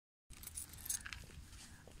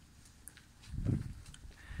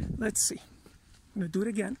let's see. I'm going to do it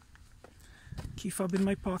again. Key fob in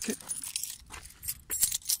my pocket.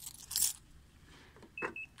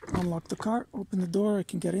 Unlock the car, open the door, I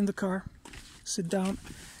can get in the car, sit down,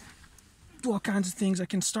 do all kinds of things. I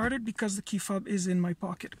can start it because the key fob is in my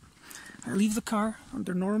pocket. I leave the car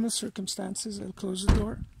under normal circumstances. I'll close the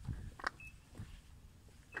door.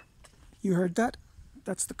 You heard that?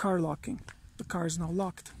 That's the car locking. The car is now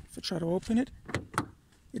locked. If I try to open it,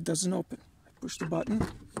 it doesn't open. I push the button,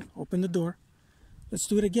 open the door. Let's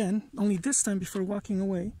do it again, only this time before walking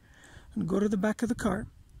away. And go to the back of the car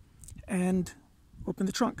and open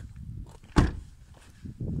the trunk.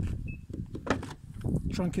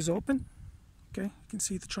 Trunk is open. Okay, you can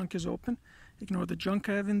see the trunk is open. Ignore the junk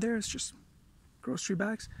I have in there, it's just grocery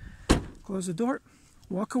bags. Close the door,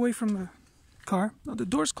 walk away from the car. Now the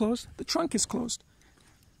door's closed, the trunk is closed.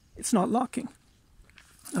 It's not locking.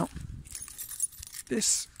 Now,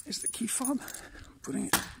 this is the key fob. I'm putting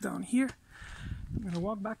it down here. I'm going to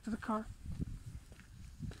walk back to the car.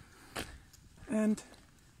 And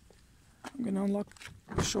I'm going to unlock,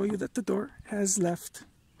 show you that the door has left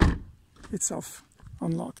itself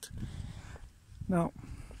unlocked. Now,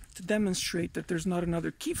 to demonstrate that there's not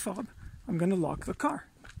another key fob, I'm going to lock the car.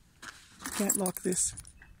 You can't lock this.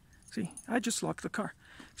 See, I just locked the car.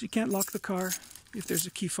 So you can't lock the car if there's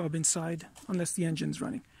a key fob inside unless the engine's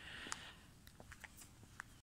running.